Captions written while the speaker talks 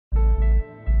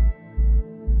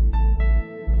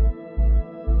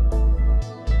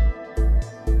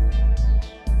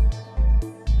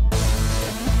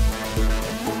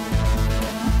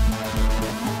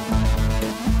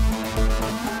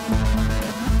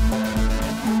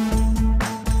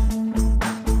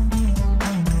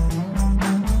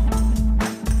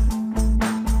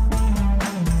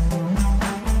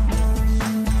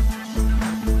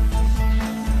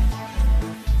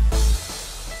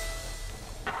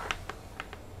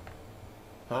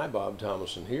Hi, Bob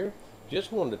Thomason here.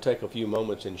 Just wanted to take a few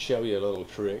moments and show you a little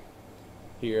trick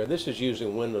here. This is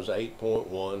using Windows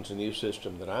 8.1. It's a new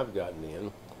system that I've gotten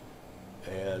in.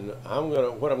 And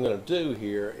what I'm gonna do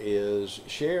here is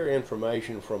share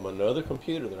information from another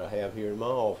computer that I have here in my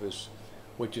office,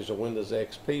 which is a Windows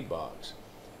XP box.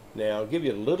 Now, I'll give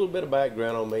you a little bit of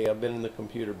background on me. I've been in the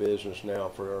computer business now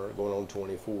for going on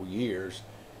 24 years.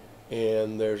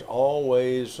 And there's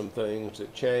always some things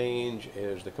that change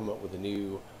as they come up with the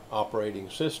new operating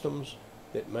systems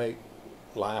that make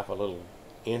life a little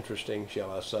interesting,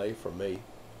 shall I say, for me.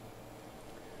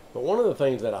 But one of the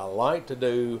things that I like to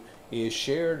do is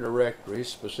share directories,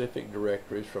 specific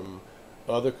directories from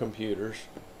other computers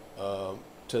to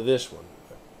this one.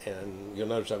 And you'll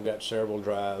notice I've got several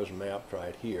drives mapped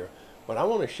right here. But I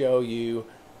want to show you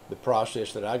the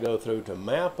process that I go through to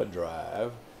map a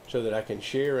drive so that I can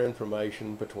share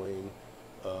information between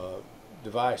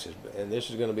devices. And this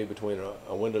is going to be between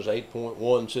a Windows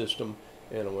 8.1 system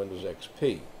and a Windows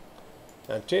XP.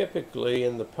 Now, typically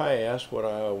in the past, what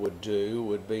I would do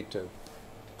would be to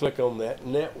click on that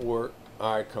network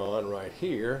icon right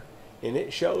here, and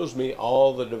it shows me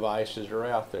all the devices that are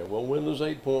out there. Well, Windows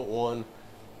 8.1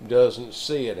 doesn't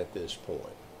see it at this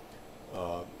point.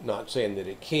 Not saying that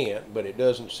it can't, but it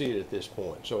doesn't see it at this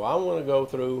point. So I want to go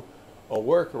through a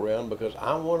workaround because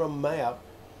I want to map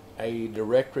a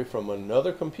directory from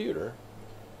another computer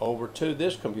over to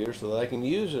this computer so that I can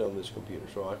use it on this computer.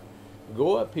 So I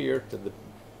go up here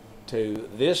to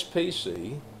this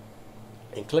PC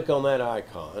and click on that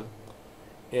icon,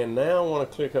 and now I want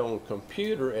to click on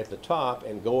computer at the top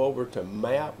and go over to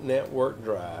map network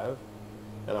drive,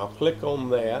 and I'll click on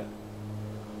that,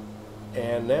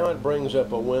 and now it brings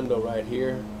up a window right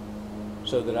here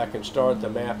so that I can start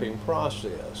the mapping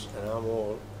process. And I'm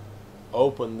going to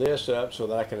open this up so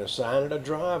that I can assign it a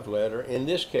drive letter. In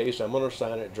this case, I'm going to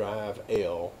assign it drive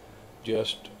L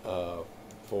just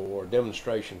for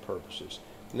demonstration purposes.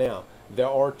 Now, there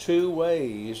are two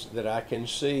ways that I can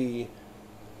see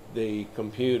the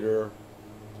computer,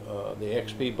 the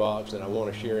XP box that I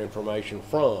want to share information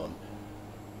from.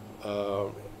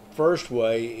 First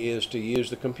way is to use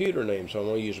the computer name. So I'm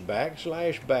going to use //.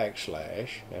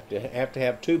 Have to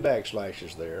have two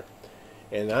backslashes there.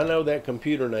 And I know that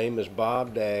computer name is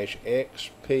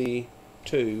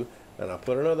Bob-XP2. And I'll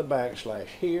put another backslash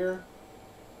here.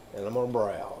 And I'm going to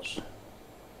browse.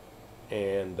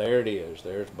 And there it is.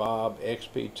 There's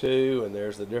Bob-XP2. And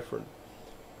there's the different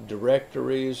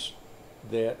directories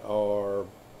that are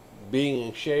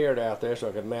being shared out there. So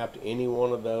I could map to any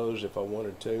one of those if I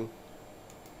wanted to.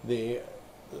 The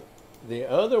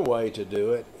other way to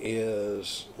do it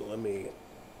is, let me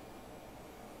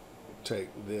take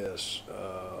this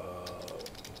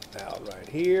out right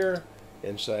here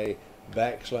and say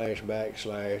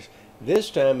 //. This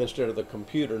time, instead of the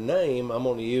computer name, I'm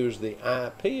going to use the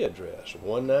IP address,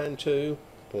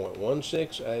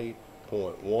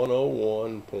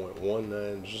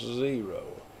 192.168.101.190.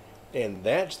 And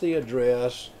that's the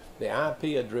address, the IP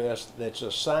address that's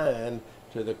assigned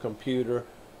to the computer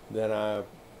that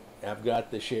I've got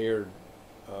the shared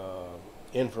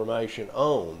information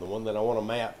on, the one that I want to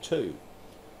map to.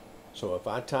 So if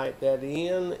I type that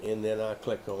in and then I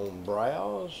click on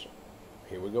browse,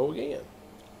 here we go again.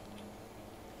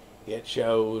 It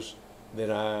shows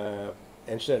that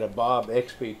instead of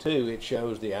Bob-XP2, it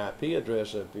shows the IP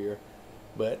address up here.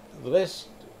 But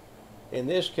in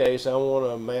this case, I want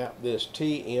to map this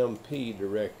TMP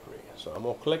directory. So I'm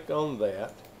going to click on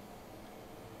that.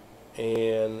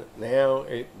 And now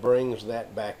it brings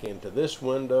that back into this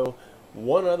window.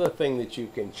 One other thing that you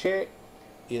can check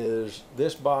is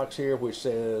this box here which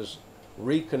says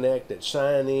reconnect at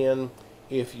sign in.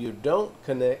 If you don't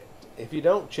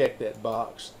check that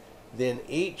box, then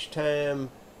each time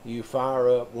you fire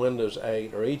up Windows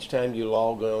 8 or each time you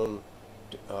log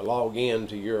in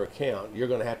to your account, you're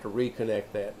going to have to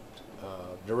reconnect that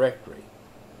directory.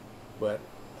 But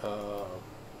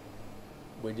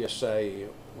we just say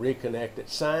reconnect it,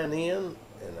 sign in,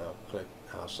 and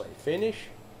I'll say finish.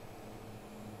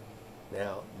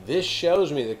 Now this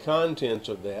shows me the contents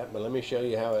of that, but let me show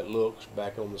you how it looks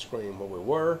back on the screen where we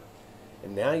were.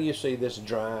 And now you see this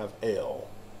drive L.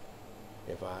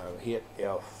 If I hit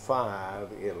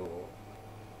F5, it will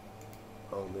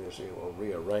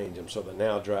rearrange them so that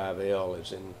now drive L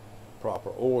is in proper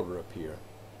order up here.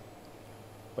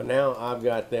 But now I've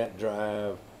got that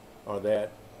drive, or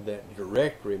that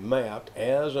directory mapped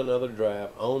as another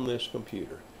drive on this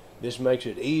computer. This makes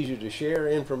it easier to share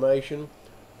information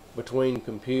between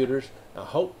computers. I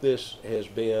hope this has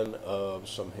been of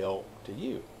some help to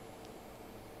you.